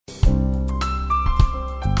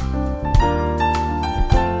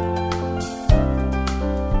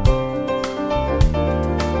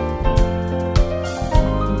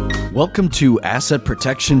Welcome to Asset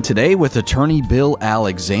Protection Today with attorney Bill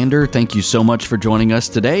Alexander. Thank you so much for joining us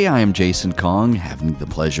today. I am Jason Kong, having the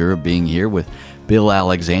pleasure of being here with Bill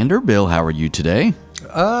Alexander. Bill, how are you today?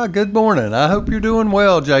 Good morning. I hope you're doing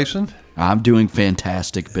well, Jason. I'm doing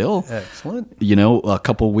fantastic, Bill. Excellent. You know, a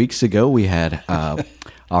couple of weeks ago, we had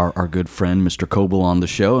our good friend, Mr. Coble, on the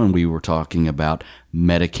show, and we were talking about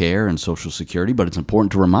Medicare and Social Security, but it's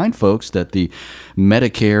important to remind folks that the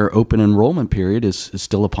Medicare open enrollment period is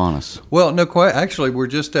still upon us. Well, no, quite. Actually, we're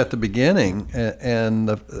just at the beginning, and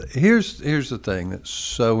here's the thing that's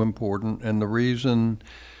so important, and the reason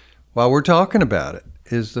why we're talking about it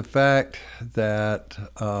is the fact that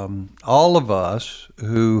all of us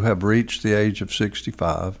who have reached the age of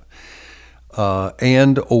 65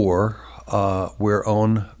 and or we're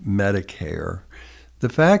on Medicare. The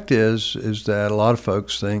fact is that a lot of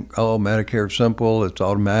folks think, oh, Medicare is simple, it's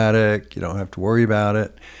automatic, you don't have to worry about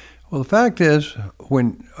it. Well, the fact is,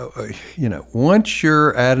 when once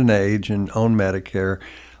you're at an age and on Medicare,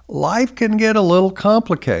 life can get a little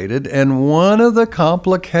complicated, and one of the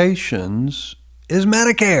complications is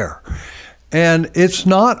Medicare. And it's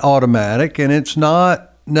not automatic, and it's not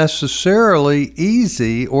necessarily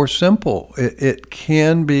easy or simple. It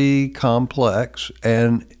can be complex,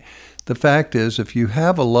 and the fact is, if you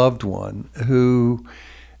have a loved one who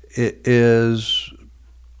is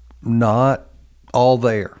not all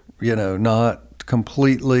there, not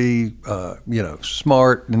completely,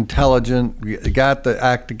 smart, intelligent, got the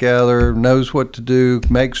act together, knows what to do,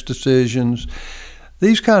 makes decisions,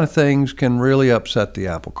 these kind of things can really upset the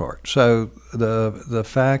apple cart. So the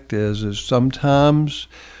fact is sometimes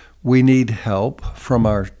we need help from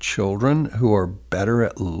our children who are better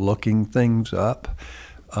at looking things up,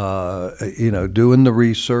 doing the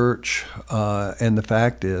research. And the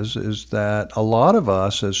fact is that a lot of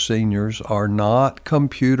us as seniors are not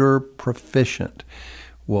computer proficient.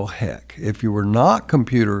 Well, heck, if you were not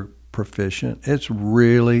computer proficient, it's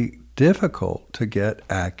really difficult to get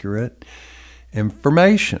accurate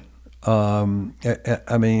information.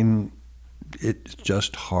 It's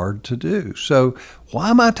just hard to do. So why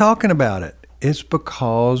am I talking about it? It's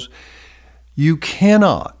because you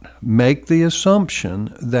cannot make the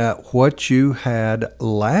assumption that what you had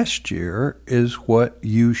last year is what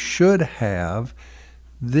you should have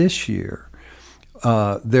this year.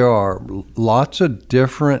 There are lots of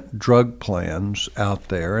different drug plans out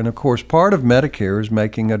there. And of course, part of Medicare is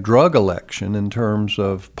making a drug election in terms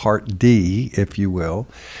of Part D, if you will.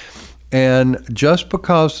 And just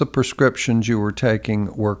because the prescriptions you were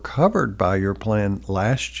taking were covered by your plan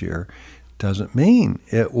last year doesn't mean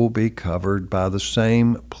it will be covered by the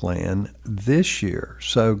same plan this year.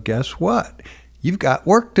 So guess what? You've got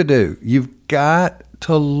work to do. You've got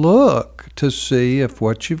to look to see if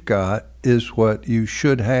what you've got is what you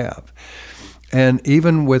should have. And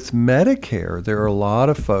even with Medicare, there are a lot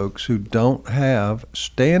of folks who don't have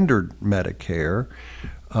standard Medicare.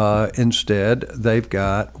 Instead, they've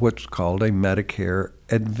got what's called a Medicare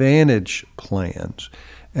Advantage plans.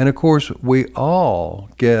 And of course, we all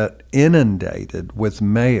get inundated with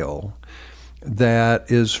mail that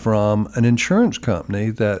is from an insurance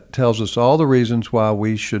company that tells us all the reasons why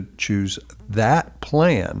we should choose that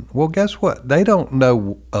plan. Well, guess what? They don't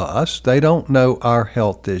know us, they don't know our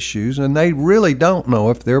health issues, and they really don't know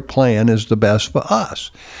if their plan is the best for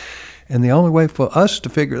us. And the only way for us to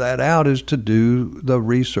figure that out is to do the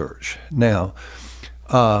research. Now,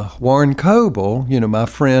 Warren Coble, my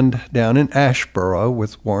friend down in Asheboro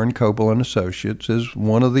with Warren Coble and Associates, is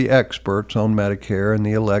one of the experts on Medicare and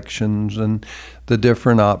the elections and the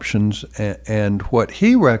different options. And what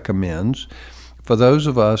he recommends for those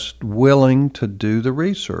of us willing to do the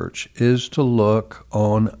research is to look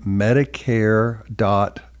on Medicare.gov.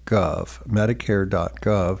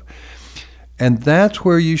 And that's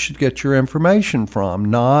where you should get your information from,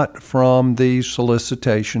 not from the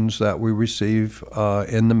solicitations that we receive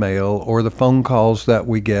in the mail or the phone calls that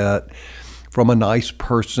we get from a nice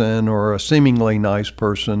person or a seemingly nice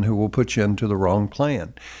person who will put you into the wrong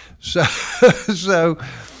plan.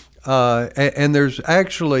 And there's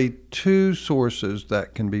actually two sources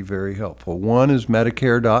that can be very helpful. One is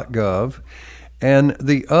Medicare.gov. And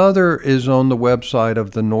the other is on the website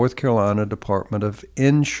of the North Carolina Department of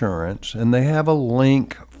Insurance, and they have a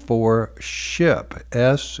link for SHIP,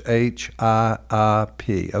 SHIIP.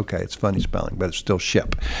 Okay, it's funny spelling, but it's still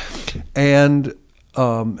SHIP. And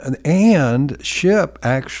SHIP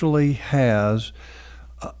actually has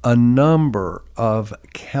a number of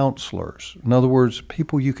counselors. In other words,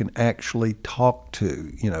 people you can actually talk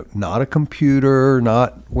to, not a computer,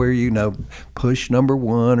 not where push number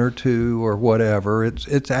 1 or 2 or whatever.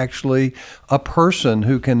 It's actually a person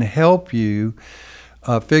who can help you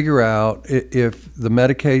figure out if the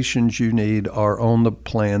medications you need are on the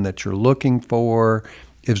plan that you're looking for.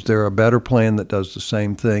 Is there a better plan that does the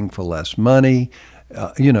same thing for less money?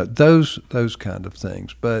 Those kind of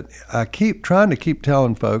things. But I keep trying to keep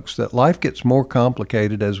telling folks that life gets more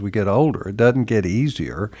complicated as we get older. It doesn't get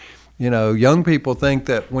easier. Young people think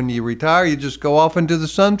that when you retire, you just go off into the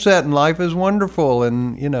sunset and life is wonderful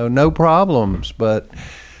and, no problems. But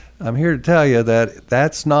I'm here to tell you that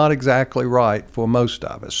that's not exactly right for most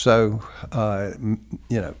of us. So,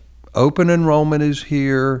 open enrollment is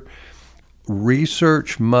here.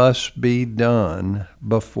 Research must be done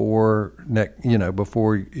before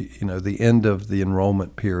the end of the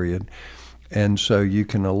enrollment period. And so you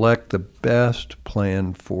can elect the best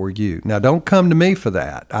plan for you. Now, don't come to me for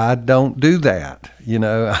that. I don't do that.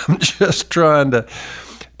 I'm just trying to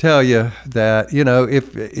tell you that,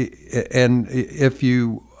 if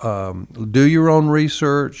you do your own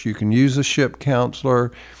research, you can use a SHIP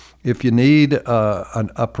counselor. If you need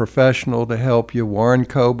a professional to help you, Warren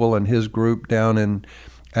Coble and his group down in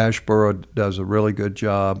Asheboro does a really good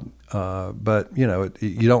job. But,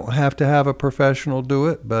 you don't have to have a professional do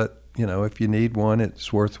it, but if you need one,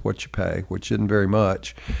 it's worth what you pay, which isn't very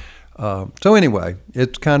much. So anyway,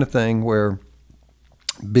 it's the kind of thing where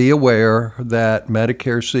be aware that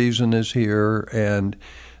Medicare season is here, and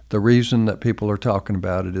the reason that people are talking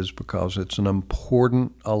about it is because it's an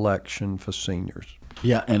important election for seniors.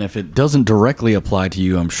 Yeah, and if it doesn't directly apply to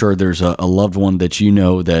you, I'm sure there's a loved one that you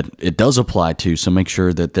know that it does apply to, so make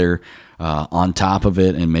sure that they're on top of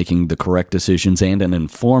it and making the correct decisions and an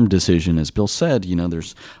informed decision. As Bill said,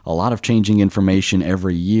 there's a lot of changing information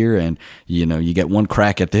every year, and you get one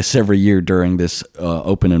crack at this every year during this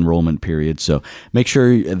open enrollment period. So make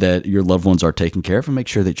sure that your loved ones are taken care of, and make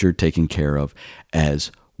sure that you're taken care of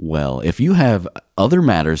as well. If you have other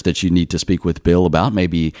matters that you need to speak with Bill about,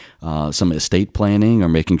 maybe some estate planning or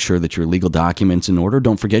making sure that your legal documents in order,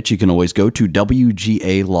 don't forget you can always go to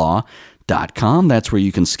WGAlaw.com. That's where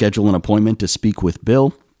you can schedule an appointment to speak with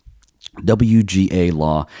Bill.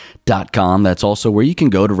 WGAlaw.com. That's also where you can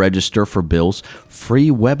go to register for Bill's free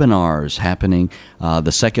webinars happening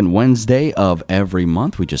the second Wednesday of every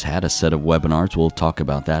month. We just had a set of webinars. We'll talk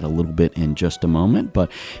about that a little bit in just a moment.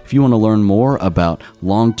 But if you want to learn more about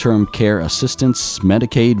long-term care assistance,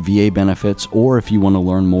 Medicaid, VA benefits, or if you want to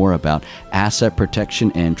learn more about asset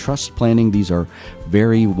protection and trust planning, these are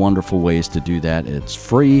very wonderful ways to do that. It's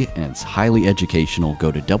free and it's highly educational. Go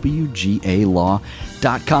to WGAlaw.com,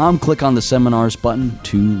 click on the seminars button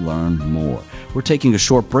to learn more. We're taking a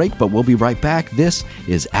short break, but we'll be right back. This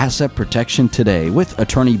is Asset Protection Today with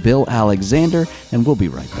attorney Bill Alexander, and we'll be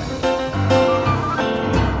right back.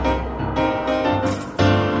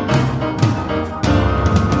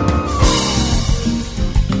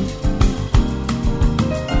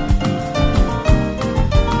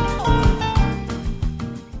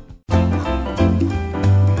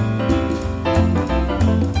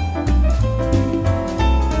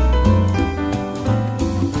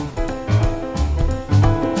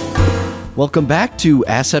 Welcome back to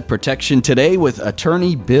Asset Protection Today with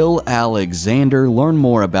attorney Bill Alexander. Learn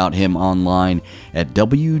more about him online at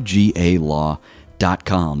WGAlaw.com.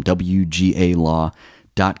 WGAlaw.com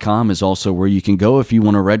is also where you can go if you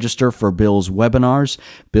want to register for Bill's webinars.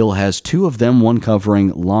 Bill has two of them, one covering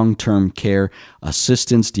long-term care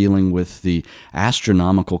assistance, dealing with the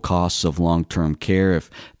astronomical costs of long-term care. If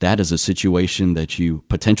that is a situation that you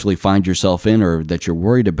potentially find yourself in or that you're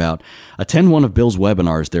worried about, attend one of Bill's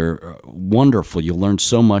webinars. They're wonderful. You'll learn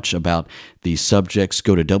so much about these subjects.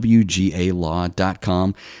 Go to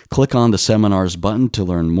WGAlaw.com. Click on the seminars button to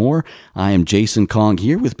learn more. I am Jason Kong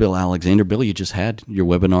here with Bill Alexander. Bill, you just had your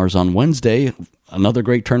webinars on Wednesday. Another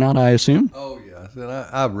great turnout, I assume? Oh, yes. And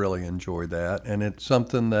I really enjoyed that. And it's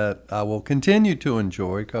something that I will continue to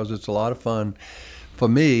enjoy because it's a lot of fun for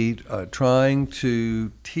me trying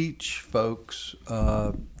to teach folks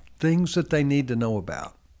things that they need to know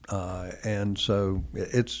about. And so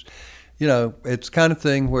it's, it's kind of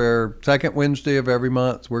thing where second Wednesday of every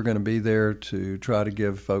month, we're going to be there to try to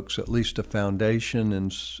give folks at least a foundation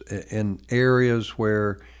in areas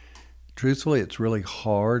where, truthfully, it's really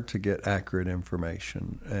hard to get accurate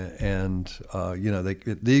information. And for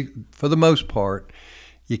the most part,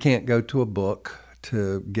 you can't go to a book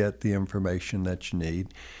to get the information that you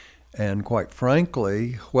need. And quite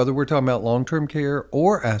frankly, whether we're talking about long-term care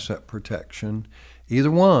or asset protection,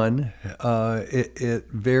 either one, it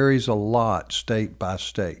varies a lot state by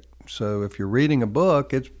state. So if you're reading a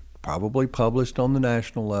book, it's probably published on the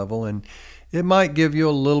national level, and it might give you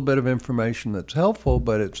a little bit of information that's helpful,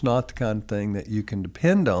 but it's not the kind of thing that you can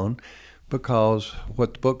depend on because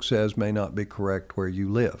what the book says may not be correct where you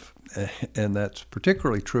live. And that's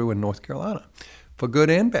particularly true in North Carolina, for good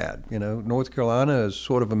and bad. North Carolina is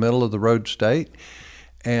sort of a middle-of-the-road state,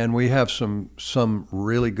 and we have some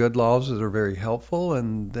really good laws that are very helpful,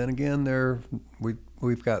 and then again,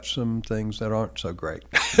 we've got some things that aren't so great.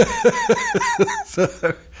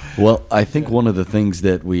 Well, I think one of the things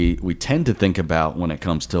that we tend to think about when it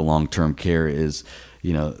comes to long-term care is,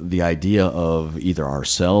 the idea of either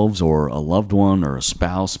ourselves or a loved one or a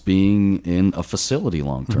spouse being in a facility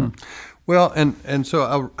long-term. Mm-hmm. Well, and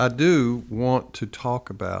so I do want to talk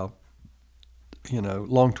about,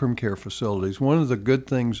 long-term care facilities. One of the good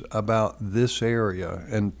things about this area,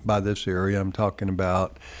 and by this area I'm talking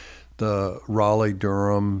about the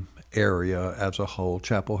Raleigh-Durham area as a whole,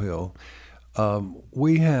 Chapel Hill,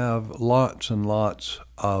 we have lots and lots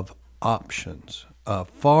of options,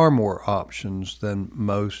 far more options than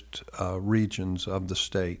most regions of the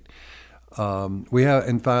state. We have,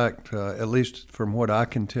 in fact, at least from what I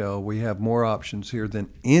can tell, we have more options here than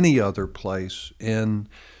any other place in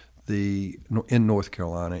North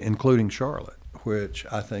Carolina, including Charlotte, which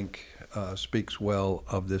I think speaks well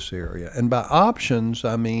of this area. And by options,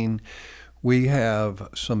 I mean we have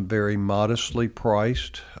some very modestly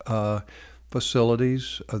priced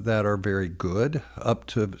facilities that are very good, up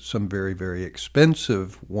to some very, very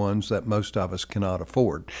expensive ones that most of us cannot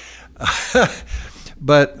afford.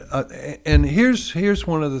 But and here's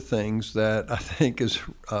one of the things that I think is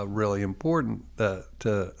really important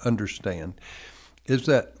to understand, is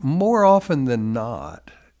that more often than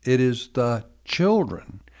not, it is the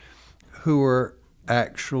children who are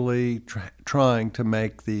actually trying to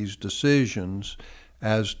make these decisions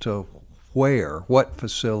as to what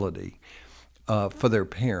facility for their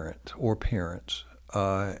parent or parents,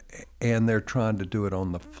 and they're trying to do it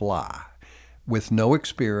on the fly with no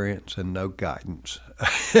experience and no guidance.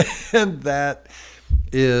 And that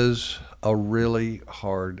is a really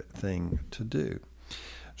hard thing to do.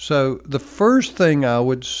 So the first thing I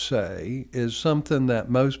would say is something that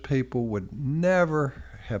most people would never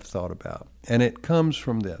have thought about, and it comes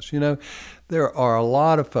from this. There are a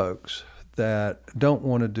lot of folks that don't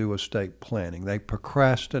want to do estate planning. They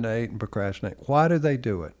procrastinate. Why do they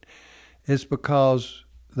do it? It's because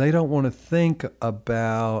they don't want to think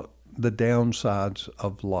about the downsides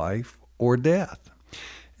of life or death.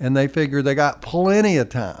 And they figure they got plenty of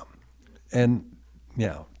time. And,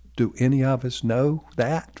 do any of us know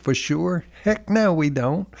that for sure? Heck no, we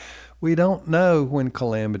don't. We don't know when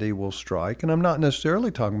calamity will strike. And I'm not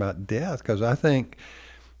necessarily talking about death, because I think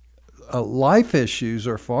life issues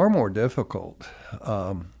are far more difficult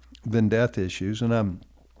than death issues. And I'm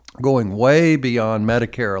going way beyond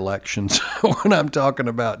Medicare elections when I'm talking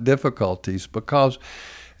about difficulties, because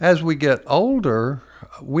as we get older,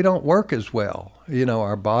 we don't work as well.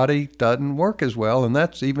 Our body doesn't work as well, and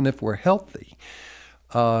that's even if we're healthy.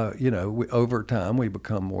 Over time, we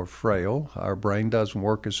become more frail. Our brain doesn't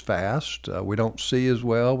work as fast. We don't see as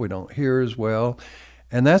well. We don't hear as well.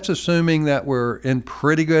 And that's assuming that we're in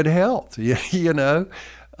pretty good health.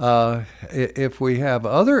 If we have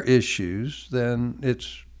other issues, then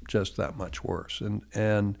it's just that much worse.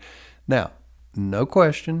 And now, no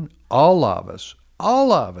question, all of us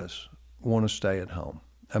want to stay at home.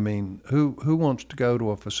 I mean, who wants to go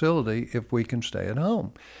to a facility if we can stay at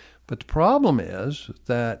home? But the problem is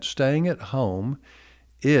that staying at home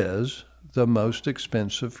is the most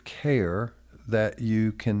expensive care that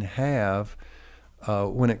you can have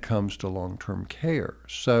when it comes to long-term care.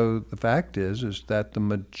 So the fact is that the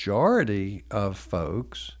majority of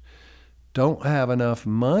folks don't have enough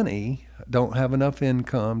money, don't have enough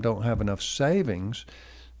income, don't have enough savings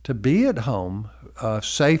to be at home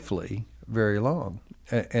safely very long.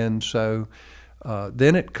 And so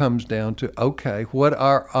then it comes down to, okay, what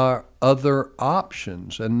are our other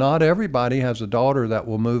options? And not everybody has a daughter that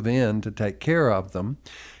will move in to take care of them.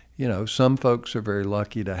 Some folks are very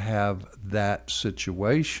lucky to have that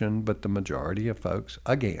situation, but the majority of folks,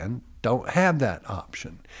 again, don't have that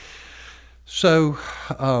option. So,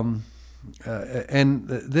 and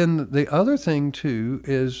then the other thing, too,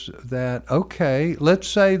 is that, okay, let's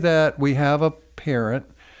say that we have a parent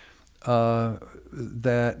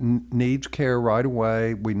that needs care right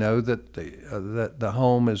away. We know that the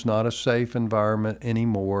home is not a safe environment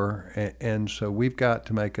anymore, and so we've got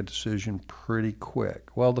to make a decision pretty quick.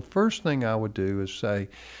 Well, the first thing I would do is say,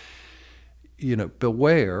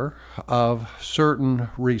 beware of certain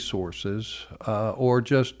resources, or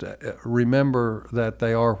just remember that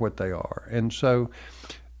they are what they are. And so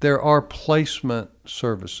there are placement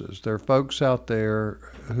services. There are folks out there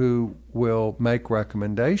who will make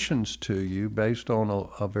recommendations to you based on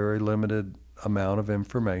a very limited amount of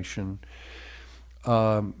information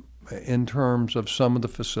in terms of some of the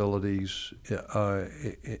facilities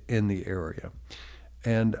in the area.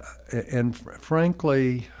 And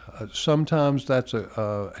frankly, sometimes that's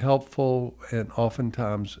helpful, and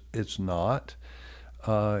oftentimes it's not.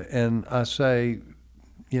 And I say,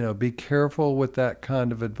 be careful with that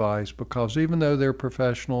kind of advice, because even though they're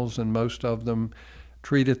professionals and most of them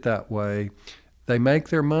treat it that way, they make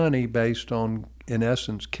their money based on, in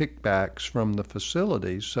essence, kickbacks from the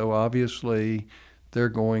facilities. So obviously, they're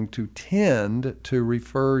going to tend to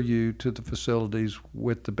refer you to the facilities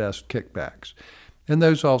with the best kickbacks. And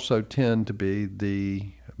those also tend to be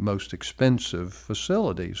the most expensive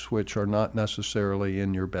facilities, which are not necessarily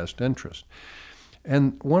in your best interest.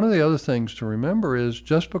 And one of the other things to remember is,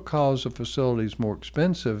 just because a facility is more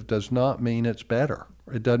expensive does not mean it's better.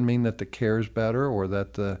 It doesn't mean that the care is better, or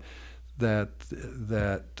that the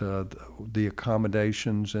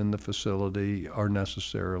accommodations in the facility are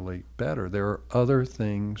necessarily better. There are other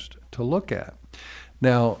things to look at.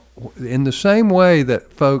 Now, in the same way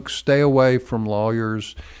that folks stay away from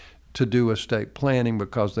lawyers to do estate planning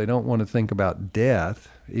because they don't want to think about death,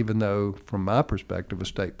 even though from my perspective,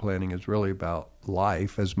 estate planning is really about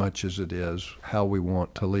life as much as it is how we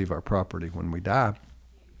want to leave our property when we die.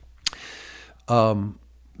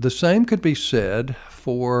 The same could be said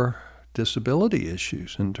for disability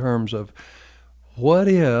issues, in terms of, what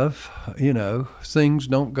if, things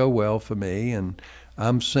don't go well for me, and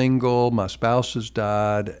I'm single, my spouse has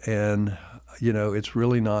died, and it's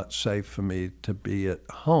really not safe for me to be at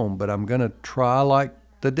home, but I'm going to try like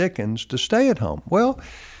the Dickens to stay at home. Well,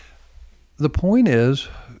 the point is,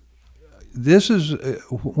 this is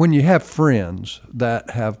when you have friends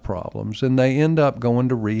that have problems and they end up going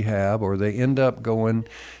to rehab, or they end up going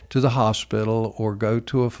to the hospital, or go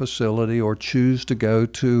to a facility, or choose to go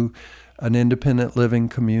to an independent living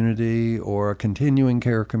community or a continuing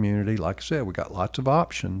care community. Like I said, we got lots of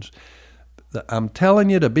options. I'm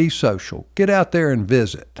telling you to be social. Get out there and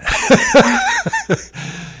visit.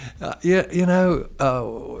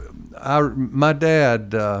 My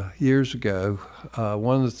dad, years ago,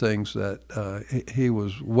 one of the things that he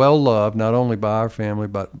was well loved, not only by our family,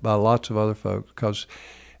 but by lots of other folks, because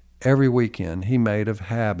every weekend he made a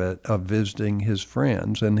habit of visiting his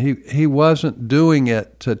friends. And he wasn't doing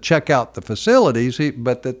it to check out the facilities,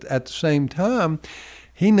 but at the same time,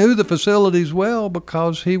 he knew the facilities well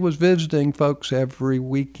because he was visiting folks every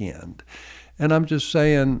weekend. And I'm just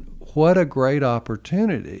saying, what a great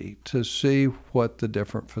opportunity to see what the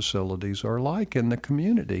different facilities are like in the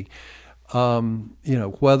community. And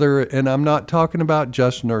I'm not talking about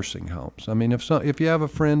just nursing homes. I mean, if you have a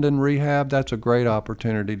friend in rehab, that's a great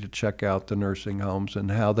opportunity to check out the nursing homes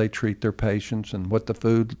and how they treat their patients and what the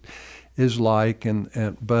food is like.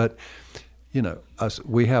 But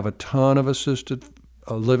we have a ton of assisted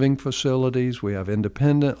living facilities. We have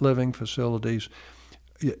independent living facilities.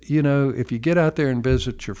 If you get out there and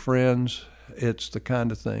visit your friends, it's the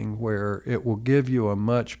kind of thing where it will give you a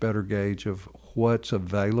much better gauge of what's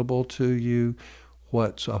available to you,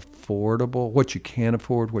 what's affordable, what you can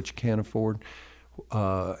afford, what you can't afford,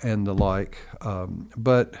 and the like.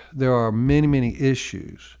 But there are many, many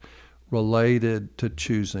issues related to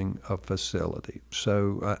choosing a facility.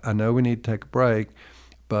 So I know we need to take a break,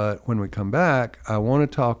 but when we come back, I want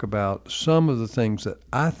to talk about some of the things that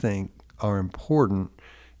I think are important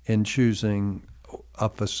in choosing a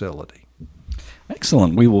facility.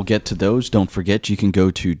 Excellent. We will get to those. Don't forget, you can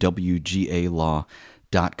go to WGALaw.com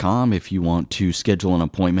if you want to schedule an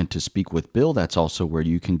appointment to speak with Bill. That's also where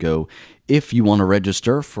you can go if you want to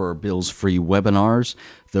register for Bill's free webinars.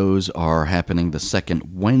 Those are happening the second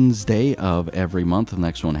Wednesday of every month. The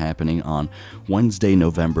next one happening on Wednesday,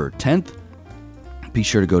 November 10th. Be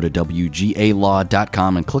sure to go to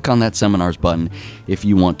WGALaw.com and click on that seminars button if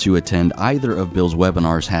you want to attend either of Bill's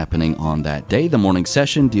webinars happening on that day. The morning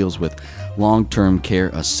session deals with long-term care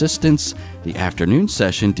assistance. The afternoon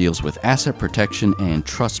session deals with asset protection and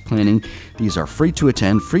trust planning. These are free to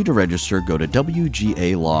attend, free to register. Go to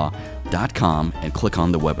WGALaw.com and click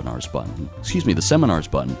on the webinars button. The seminars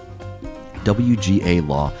button.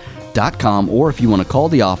 WGALaw.com, or if you want to call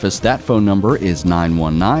the office, that phone number is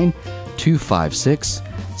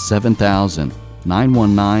 919-256-7000.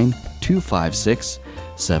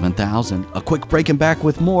 919-256-7000. A quick break and back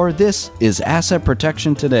with more. This is Asset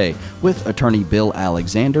Protection Today with attorney Bill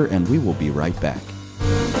Alexander, and we will be right back.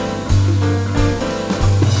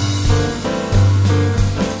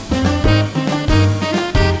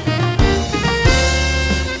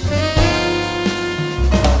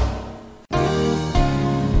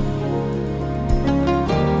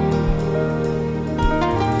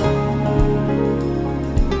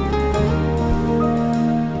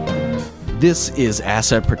 This is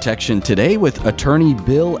Asset Protection Today with attorney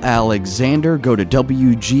Bill Alexander. Go to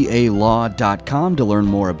WGALaw.com to learn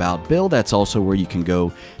more about Bill. That's also where you can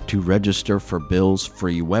go to register for Bill's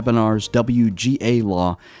free webinars,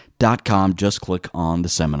 WGALaw.com. Just click on the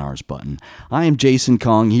seminars button. I am Jason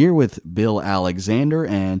Kong here with Bill Alexander.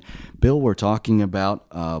 And Bill, we're talking about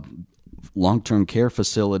long-term care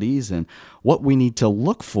facilities and what we need to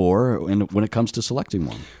look for when it comes to selecting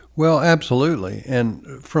one. Well, absolutely.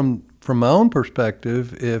 And from my own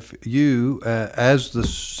perspective, if you, as the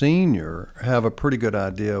senior, have a pretty good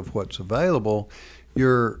idea of what's available,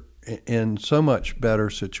 you're in so much better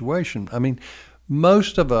situation. I mean,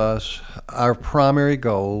 most of us, our primary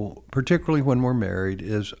goal, particularly when we're married,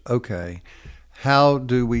 is, okay, how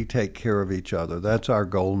do we take care of each other? That's our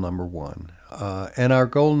goal number one. And our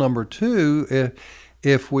goal number two,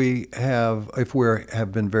 if we have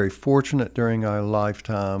been very fortunate during our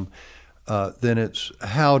lifetime, then it's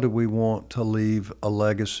how do we want to leave a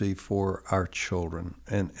legacy for our children,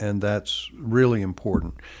 and that's really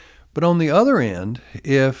important. But on the other end,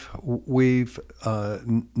 if we've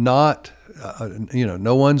no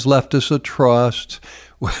one's left us a trust,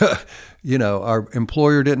 our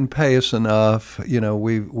employer didn't pay us enough,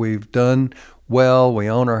 we've done well, we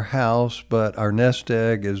own our house, but our nest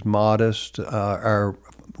egg is modest, our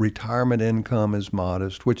retirement income is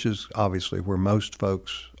modest, which is obviously where most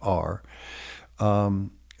folks are,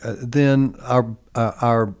 then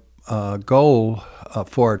our goal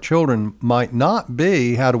for our children might not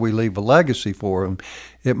be how do we leave a legacy for them.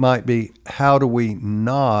 It might be how do we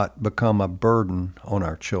not become a burden on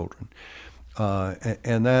our children.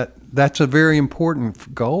 And that's a very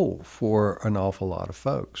important goal for an awful lot of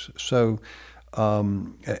folks. So,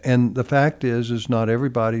 and the fact is not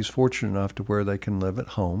everybody's fortunate enough to where they can live at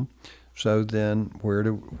home. So then where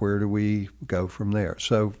do we go from there?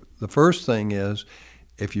 So the first thing is,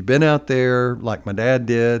 if you've been out there like my dad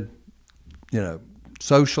did,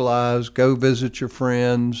 socialize, go visit your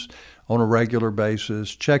friends on a regular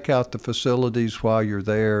basis, check out the facilities while you're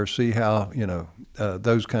there, see how,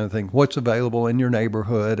 those kind of things, what's available in your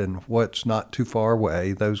neighborhood and what's not too far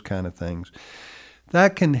away, those kind of things.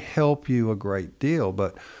 That can help you a great deal.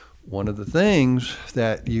 But one of the things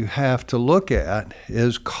that you have to look at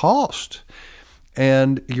is cost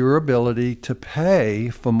and your ability to pay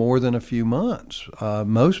for more than a few months.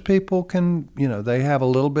 Most people can, they have a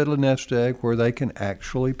little bit of nest egg where they can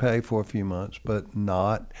actually pay for a few months, but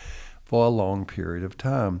not for a long period of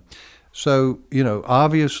time. So,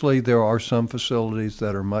 obviously there are some facilities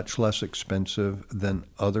that are much less expensive than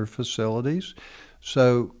other facilities.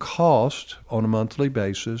 So cost on a monthly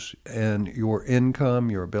basis and your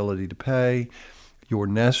income, your ability to pay, your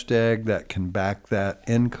nest egg that can back that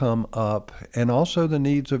income up, and also the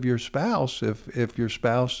needs of your spouse. If your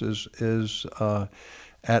spouse is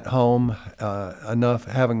at home,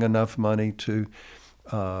 having enough money to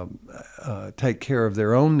take care of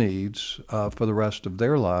their own needs for the rest of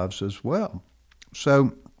their lives as well.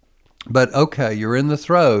 So, but okay, you're in the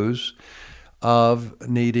throes of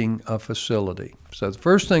needing a facility. So the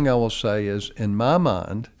first thing I will say is, in my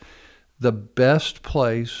mind, the best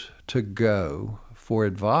place to go for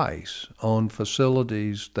advice on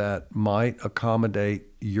facilities that might accommodate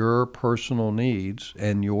your personal needs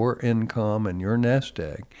and your income and your nest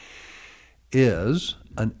egg is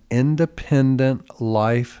an independent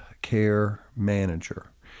life care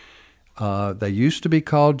manager. They used to be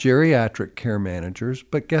called geriatric care managers,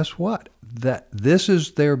 but guess what? This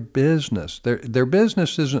is their business. Their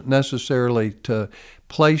business isn't necessarily to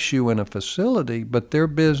place you in a facility, but their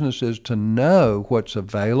business is to know what's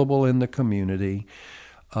available in the community,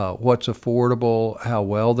 what's affordable, how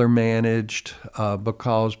well they're managed,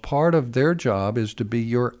 because part of their job is to be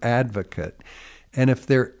your advocate. And if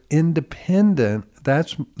they're independent,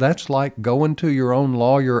 that's like going to your own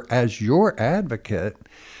lawyer as your advocate.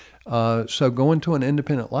 So going to an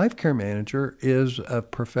independent life care manager is a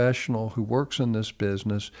professional who works in this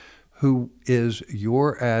business, who is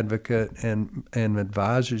your advocate and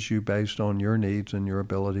advises you based on your needs and your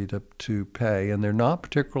ability to pay. And they're not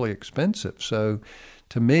particularly expensive. So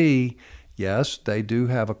to me, yes, they do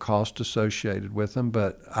have a cost associated with them,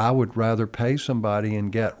 but I would rather pay somebody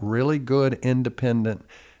and get really good independent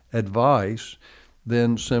advice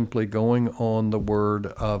than simply going on the word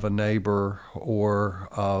of a neighbor or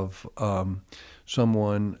of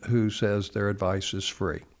someone who says their advice is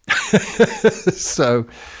free. So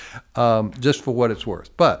just for what it's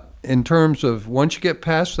worth. But in terms of once you get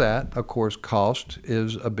past that, of course, cost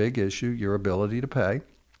is a big issue, your ability to pay.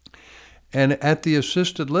 And at the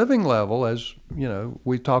assisted living level, as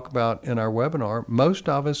we talk about in our webinar, most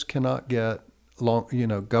of us cannot get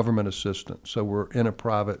government assistance. So we're in a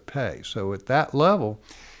private pay. So at that level,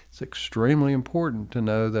 it's extremely important to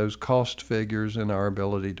know those cost figures and our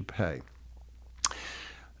ability to pay.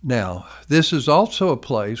 Now, this is also a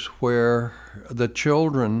place where the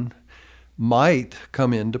children might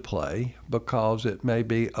come into play, because it may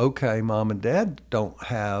be, okay, mom and dad don't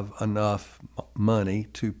have enough money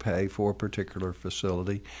to pay for a particular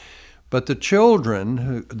facility, but the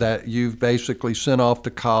children that you've basically sent off to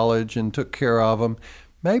college and took care of them,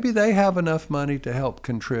 maybe they have enough money to help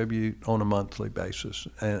contribute on a monthly basis.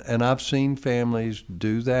 And I've seen families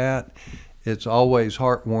do that. It's always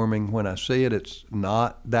heartwarming when I see it. It's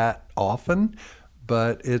not that often,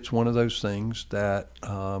 but it's one of those things that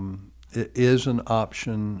it is an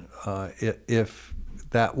option if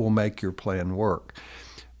that will make your plan work.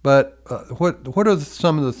 But what are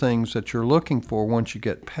some of the things that you're looking for once you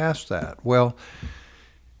get past that? Well,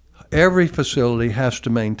 every facility has to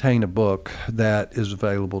maintain a book that is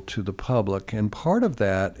available to the public, and part of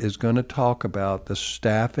that is going to talk about the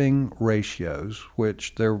staffing ratios,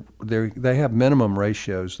 which they have minimum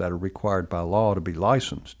ratios that are required by law to be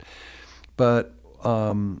licensed. But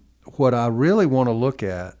what I really want to look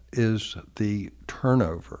at is the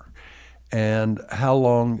turnover and how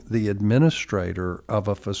long the administrator of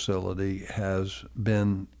a facility has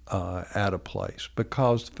been at a place.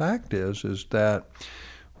 Because the fact is that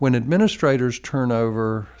when administrators turn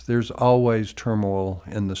over, there's always turmoil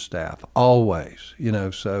in the staff, always.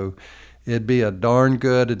 So it'd be a darn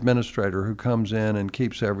good administrator who comes in and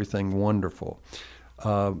keeps everything wonderful.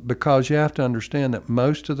 Because you have to understand that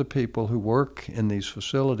most of the people who work in these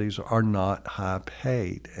facilities are not high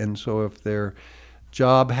paid. And so if their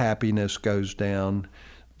job happiness goes down,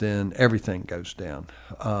 then everything goes down.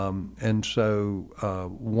 And so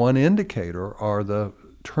one indicator are the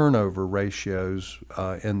turnover ratios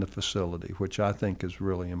in the facility, which I think is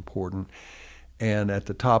really important. And at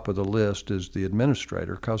the top of the list is the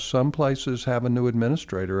administrator, because some places have a new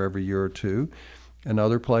administrator every year or two, and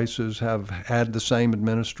other places have had the same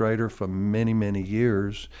administrator for many, many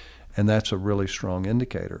years, and that's a really strong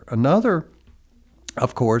indicator. Another,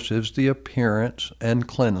 of course, is the appearance and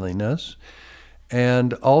cleanliness,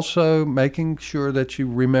 and also making sure that you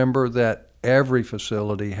remember that every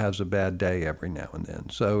facility has a bad day every now and then.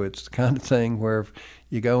 So it's the kind of thing where if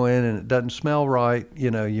you go in and it doesn't smell right,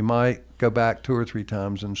 you might go back 2 or 3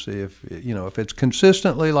 times and see if it's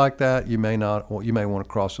consistently like that, you may want to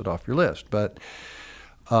cross it off your list. But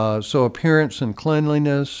so appearance and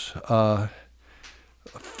cleanliness,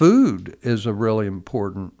 food is a really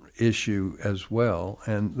important issue as well,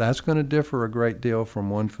 and that's going to differ a great deal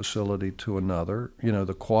from one facility to another.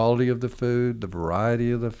 The quality of the food, the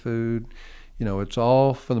variety of the food, it's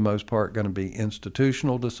all for the most part going to be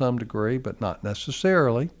institutional to some degree, but not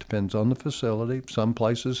necessarily. Depends on the facility. Some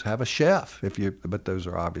places have a chef, but those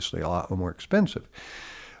are obviously a lot more expensive.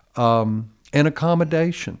 And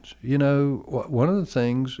accommodations. One of the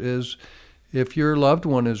things is if your loved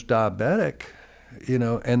one is diabetic,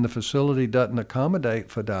 and the facility doesn't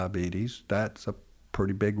accommodate for diabetes, that's a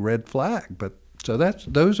pretty big red flag. But so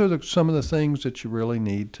those are some of the things that you really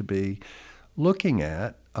need to be looking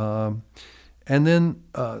at. And then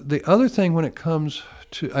the other thing when it comes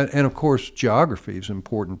to, and of course geography is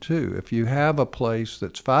important too. If you have a place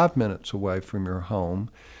that's 5 minutes away from your home,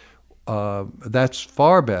 that's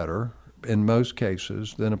far better in most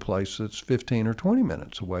cases than a place that's 15 or 20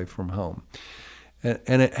 minutes away from home.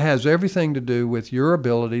 And it has everything to do with your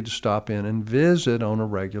ability to stop in and visit on a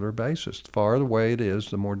regular basis. The farther away it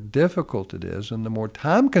is, the more difficult it is, and the more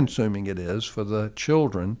time-consuming it is for the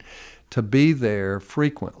children to be there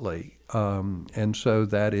frequently. And so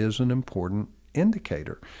that is an important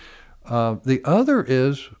indicator. The other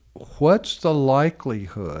is, what's the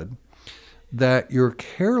likelihood that your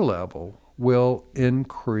care level will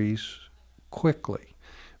increase quickly?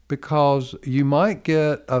 Because you might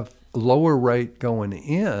get a lower rate going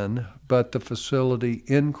in, but the facility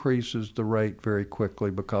increases the rate very quickly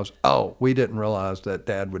because, we didn't realize that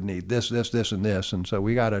Dad would need this, and this, and so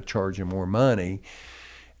we got to charge him more money,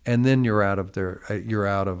 and then you're out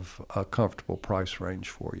of a comfortable price range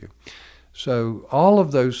for you. So all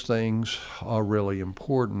of those things are really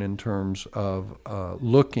important in terms of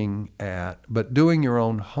looking at, but doing your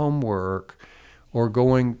own homework or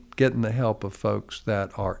getting the help of folks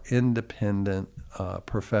that are independent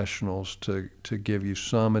professionals to give you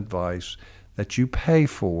some advice that you pay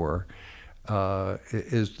for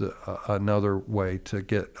is another way to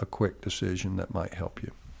get a quick decision that might help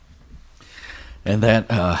you. And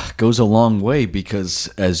that goes a long way because,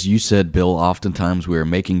 as you said, Bill, oftentimes we're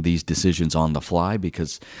making these decisions on the fly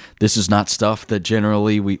because this is not stuff that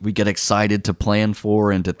generally we get excited to plan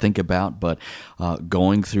for and to think about. But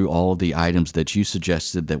going through all of the items that you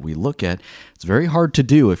suggested that we look at, it's very hard to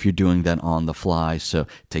do if you're doing that on the fly. So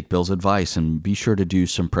take Bill's advice and be sure to do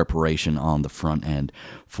some preparation on the front end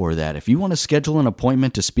for that. If you want to schedule an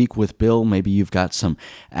appointment to speak with Bill, maybe you've got some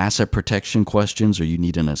asset protection questions or you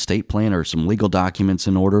need an estate plan or some legal documents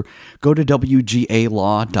in order, go to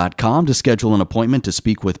wgalaw.com to schedule an appointment to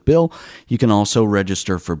speak with Bill. You can also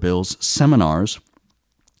register for Bill's seminars.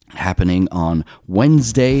 Happening on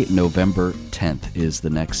Wednesday, November 10th is the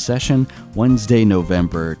next session. Wednesday,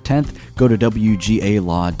 November 10th. Go to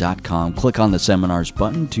wgalaw.com. Click on the seminars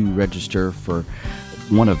button to register for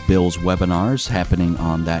one of Bill's webinars happening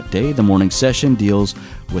on that day. The morning session deals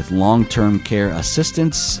with long-term care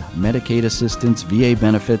assistance, Medicaid assistance, VA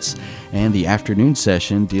benefits, and the afternoon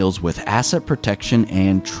session deals with asset protection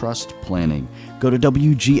and trust planning. Go to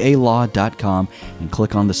wgalaw.com and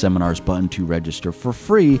click on the seminars button to register for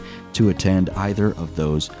free to attend either of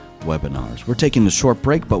those webinars. We're taking a short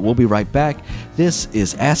break, but we'll be right back. This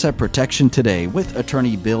is Asset Protection Today with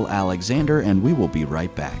attorney Bill Alexander, and we will be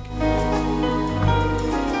right back.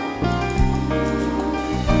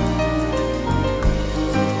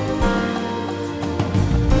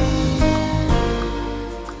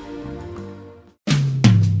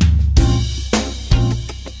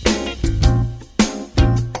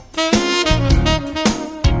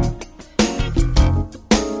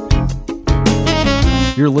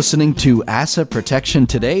 You're listening to Asset Protection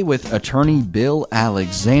Today with attorney Bill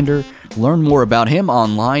Alexander. Learn more about him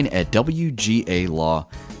online at wgalaw.com.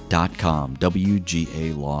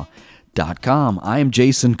 wgalaw.com. I am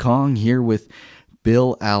Jason Kong here with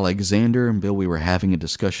Bill Alexander. And Bill, we were having a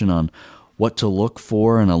discussion on what to look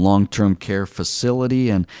for in a long-term care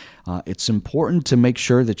facility. And it's important to make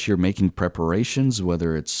sure that you're making preparations,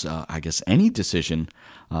 whether it's, any decision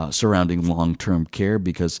surrounding long-term care,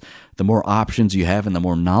 because the more options you have and the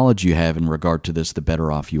more knowledge you have in regard to this, the better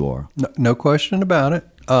off you are. No question about it.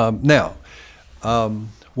 Now,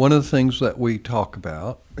 one of the things that we talk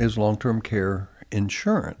about is long-term care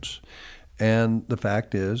insurance. And the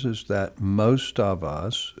fact is that most of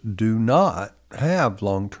us do not have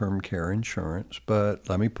long-term care insurance. But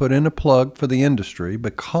let me put in a plug for the industry,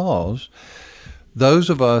 because those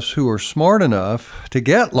of us who are smart enough to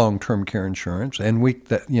get long-term care insurance, and we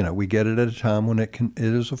get it at a time when it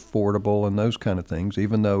is affordable and those kind of things,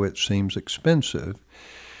 even though it seems expensive,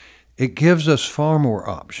 it gives us far more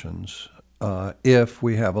options if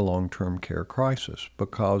we have a long-term care crisis,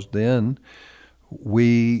 because then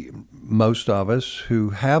most of us who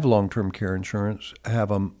have long-term care insurance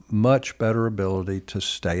have a much better ability to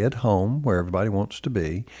stay at home where everybody wants to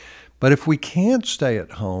be. But if we can't stay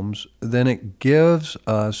at homes, then it gives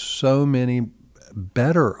us so many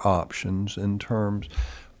better options in terms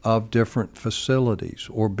of different facilities,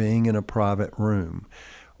 or being in a private room,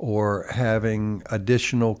 or having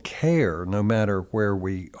additional care no matter where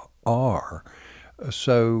we are.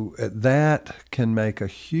 So that can make a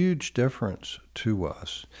huge difference to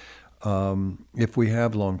us if we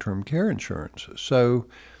have long-term care insurance. So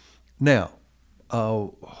now,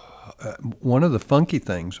 one of the funky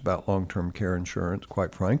things about long-term care insurance,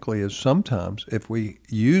 quite frankly, is sometimes if we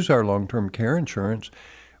use our long-term care insurance,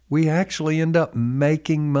 we actually end up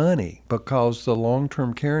making money, because the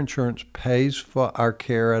long-term care insurance pays for our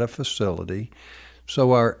care at a facility.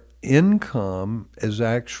 So our income is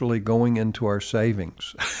actually going into our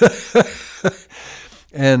savings.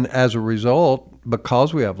 And as a result,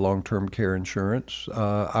 because we have long-term care insurance,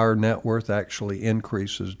 our net worth actually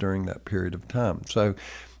increases during that period of time. So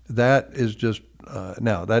that is just,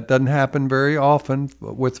 now that doesn't happen very often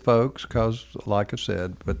with folks, because like I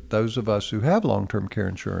said, but those of us who have long-term care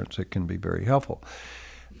insurance, it can be very helpful.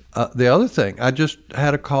 The other thing, I just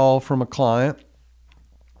had a call from a client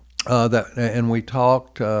and we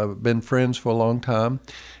talked, been friends for a long time,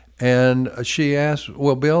 and she asked,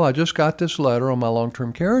 well, Bill, I just got this letter on my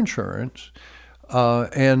long-term care insurance,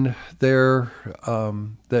 and the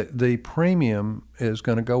premium is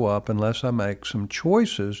going to go up unless I make some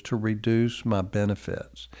choices to reduce my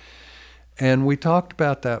benefits. And we talked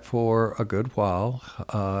about that for a good while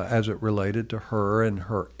as it related to her and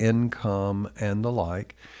her income and the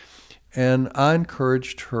like. And I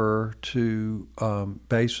encouraged her to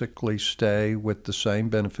basically stay with the same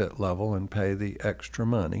benefit level and pay the extra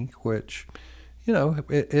money, which,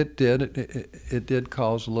 it did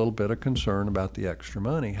cause a little bit of concern about the extra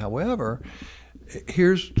money. However,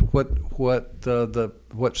 here's what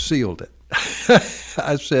sealed it.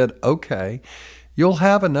 I said, okay, you'll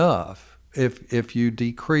have enough if you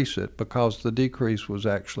decrease it, because the decrease was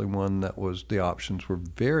actually one that was, the options were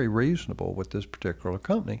very reasonable with this particular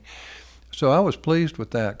company. So I was pleased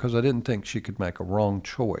with that because I didn't think she could make a wrong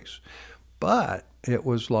choice. But it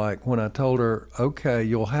was like when I told her, okay,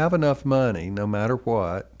 you'll have enough money no matter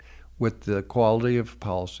what with the quality of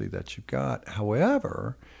policy that you've got.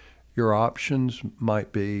 However, your options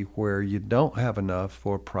might be where you don't have enough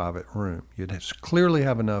for a private room. You'd clearly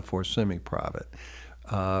have enough for a semi-private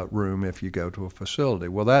room if you go to a facility.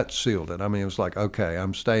 Well, that sealed it. I mean, it was like, okay,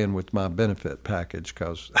 I'm staying with my benefit package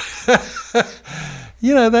because,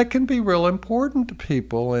 that can be real important to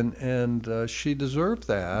people, and she deserved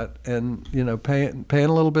that. And, paying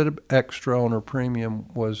a little bit of extra on her premium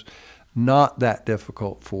was not that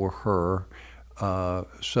difficult for her.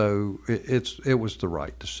 So it was the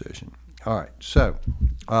right decision. All right. So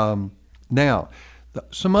now,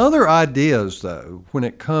 some other ideas, though, when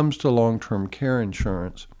it comes to long-term care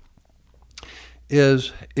insurance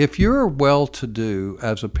is if you're well-to-do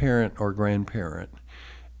as a parent or grandparent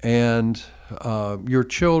and your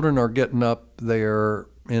children are getting up there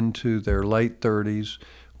into their late 30s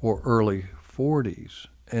or early 40s,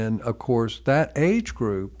 and, of course, that age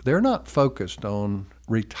group, they're not focused on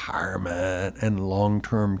retirement and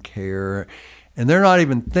long-term care, and they're not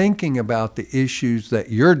even thinking about the issues that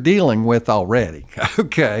you're dealing with already,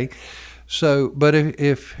 okay? So, but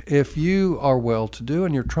if you are well-to-do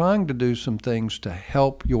and you're trying to do some things to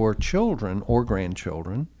help your children or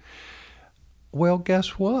grandchildren, well,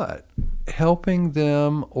 guess what? Helping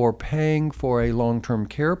them or paying for a long-term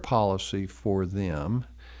care policy for them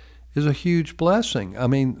is a huge blessing. I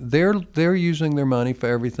mean, they're using their money for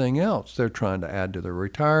everything else. They're trying to add to their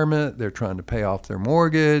retirement. They're trying to pay off their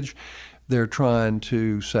mortgage. They're trying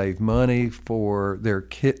to save money for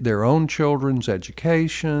their own children's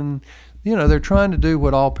education. They're trying to do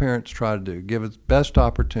what all parents try to do, give us best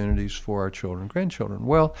opportunities for our children and grandchildren.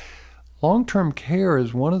 Well, long-term care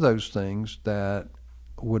is one of those things that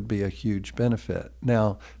would be a huge benefit.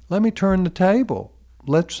 Now, let me turn the table.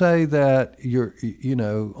 Let's say that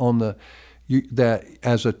that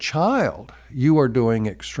as a child you are doing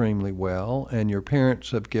extremely well and your parents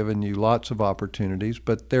have given you lots of opportunities,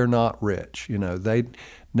 but they're not rich. They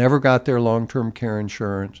never got their long-term care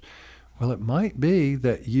insurance. Well, it might be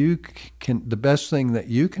that the best thing that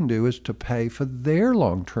you can do is to pay for their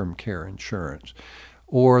long-term care insurance,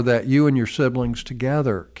 or that you and your siblings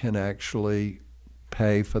together can actually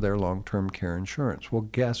pay for their long-term care insurance. Well,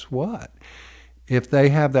 guess what? If they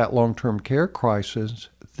have that long-term care crisis,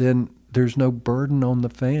 then there's no burden on the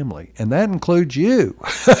family. And that includes you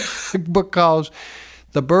because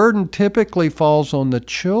the burden typically falls on the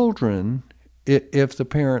children if the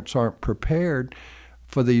parents aren't prepared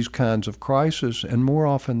for these kinds of crises. And more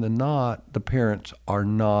often than not, the parents are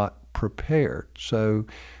not prepared. So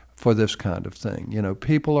for this kind of thing,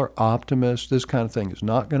 people are optimists. This kind of thing is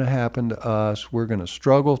not going to happen to us. We're going to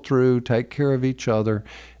struggle through, take care of each other.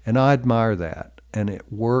 And I admire that. And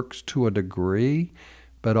it works to a degree,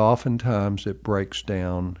 but oftentimes it breaks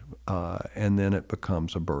down and then it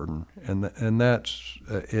becomes a burden. And that's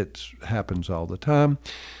it happens all the time.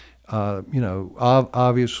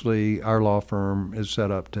 Obviously our law firm is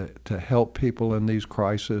set up to help people in these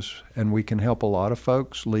crises, and we can help a lot of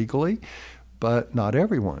folks legally, but not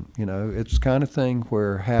everyone. It's the kind of thing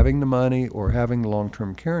where having the money or having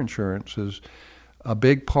long-term care insurance is a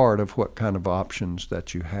big part of what kind of options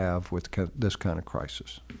that you have with this kind of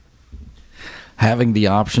crisis. Having the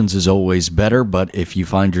options is always better, but if you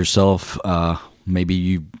find yourself, maybe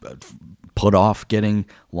you put off getting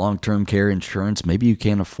long-term care insurance, maybe you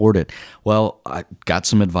can't afford it. Well, I got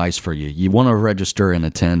some advice for you. You want to register and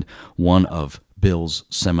attend one of Bill's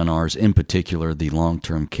seminars, in particular the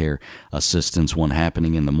long-term care assistance one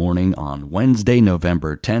happening in the morning on Wednesday,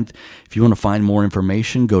 November 10th. If you want to find more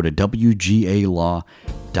information, go to wgalaw.com.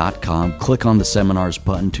 Click on the seminars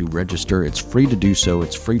button to register. It's free to do so.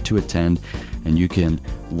 It's free to attend, and you can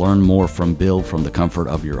learn more from Bill from the comfort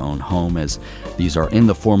of your own home, as these are in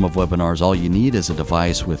the form of webinars. All you need is a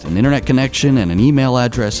device with an internet connection and an email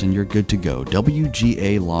address, and you're good to go.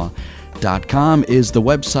 wgalaw.com is the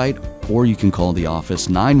website, or you can call the office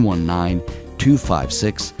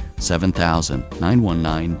 919-256-7000.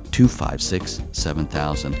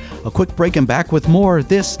 919-256-7000. A quick break and back with more.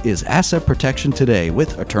 This is Asset Protection Today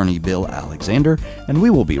with attorney Bill Alexander, and we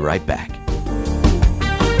will be right back.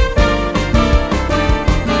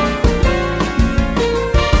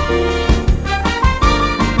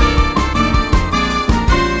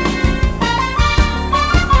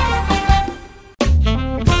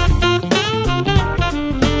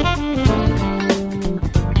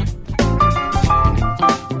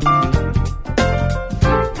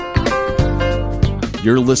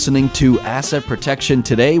 You're listening to Asset Protection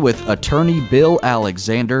Today with attorney Bill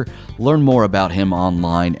Alexander. Learn more about him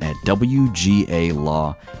online at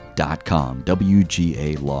WGAlaw.com.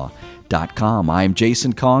 WGAlaw.com. I'm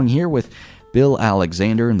Jason Kong here with Bill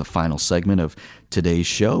Alexander in the final segment of today's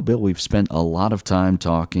show. Bill, we've spent a lot of time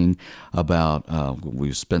talking about,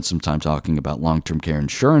 long-term care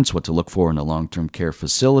insurance, what to look for in a long-term care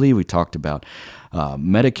facility. We talked about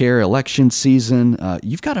Medicare election season.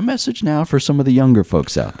 You've got a message now for some of the younger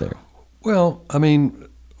folks out there. Well, I mean,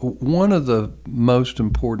 one of the most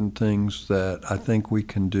important things that I think we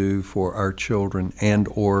can do for our children and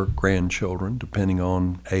or grandchildren, depending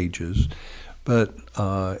on ages, but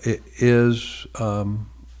it is,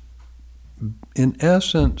 in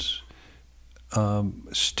essence,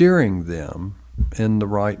 steering them in the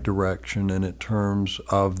right direction and in terms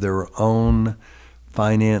of their own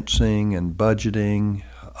financing and budgeting,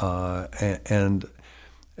 and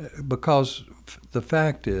because the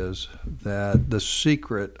fact is that the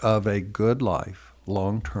secret of a good life,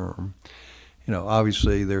 long term,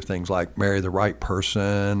 obviously there are things like marry the right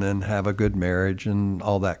person and have a good marriage and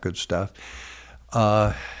all that good stuff.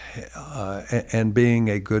 And being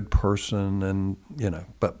a good person, and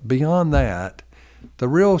but beyond that, the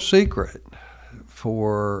real secret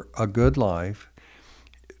for a good life,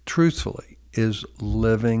 truthfully, is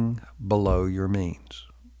living below your means,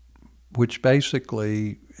 which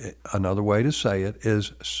basically, another way to say it,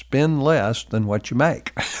 is spend less than what you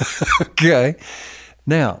make. Okay?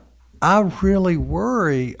 Now, I really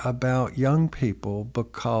worry about young people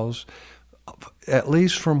because, at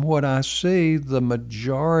least from what I see, the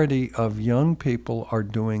majority of young people are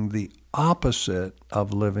doing the opposite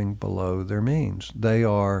of living below their means. They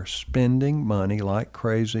are spending money like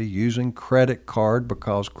crazy, using credit card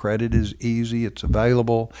because credit is easy, it's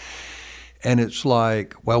available. And it's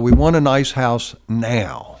like, well, we want a nice house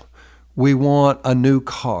now. We want a new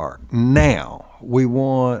car now. We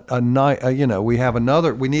want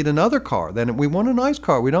we need another car. Then we want a nice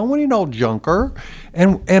car. We don't want an old junker.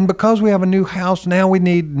 And because we have a new house, now we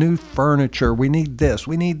need new furniture. We need this.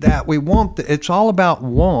 We need that. We want it's all about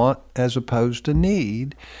want as opposed to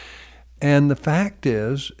need. And the fact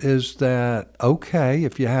is that, okay,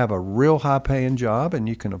 if you have a real high-paying job and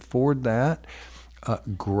you can afford that,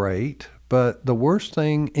 great. But the worst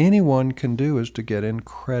thing anyone can do is to get in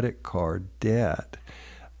credit card debt.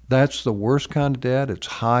 That's the worst kind of debt. It's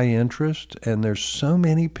high interest, and there's so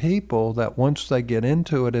many people that once they get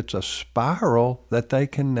into it, it's a spiral that they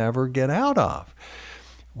can never get out of.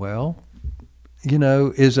 Well,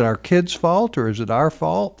 is it our kids' fault or is it our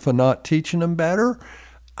fault for not teaching them better?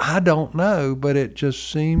 I don't know, but it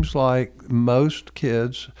just seems like most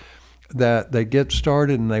kids that they get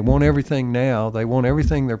started and they want everything now. They want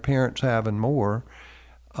everything their parents have and more.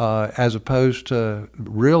 As opposed to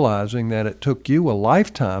realizing that it took you a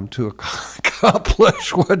lifetime to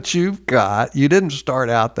accomplish what you've got. You didn't start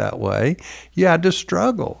out that way. You had to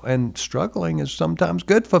struggle, and struggling is sometimes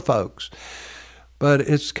good for folks. But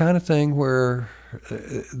it's the kind of thing where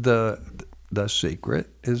the secret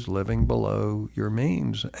is living below your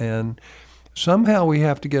means. And somehow we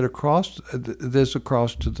have to get across to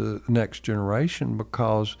the next generation,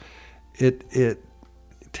 because it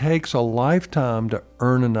takes a lifetime to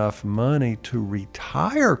earn enough money to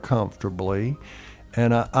retire comfortably.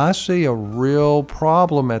 And I see a real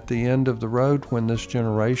problem at the end of the road when this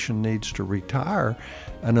generation needs to retire.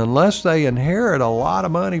 And unless they inherit a lot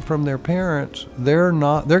of money from their parents, they're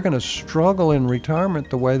going to struggle in retirement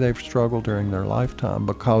the way they've struggled during their lifetime,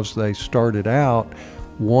 because they started out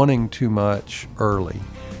wanting too much early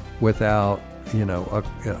without,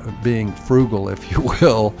 being frugal, if you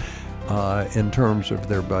will, in terms of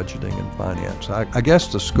their budgeting and finance. I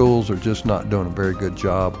guess the schools are just not doing a very good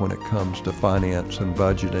job when it comes to finance and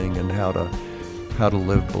budgeting and how to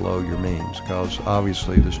live below your means, because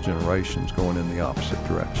obviously this generation's going in the opposite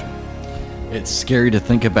direction. It's scary to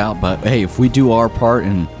think about, but hey, if we do our part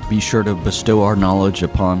and be sure to bestow our knowledge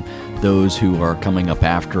upon those who are coming up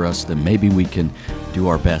after us, then maybe we can do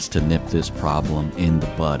our best to nip this problem in the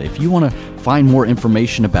bud. If you want to find more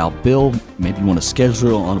information about Bill, maybe you want to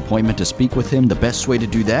schedule an appointment to speak with him, the best way to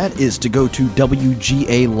do that is to go to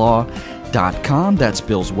WGAlaw.com. That's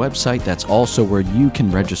Bill's website. That's also where you can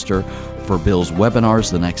register for Bill's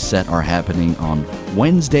webinars. The next set are happening on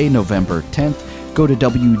Wednesday, November 10th. Go to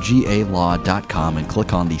WGAlaw.com and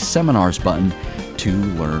click on the seminars button to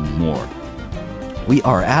learn more. We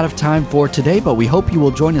are out of time for today, but we hope you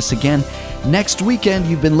will join us again next weekend.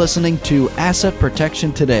 You've been listening to Asset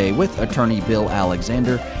Protection Today with attorney Bill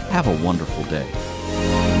Alexander. Have a wonderful day.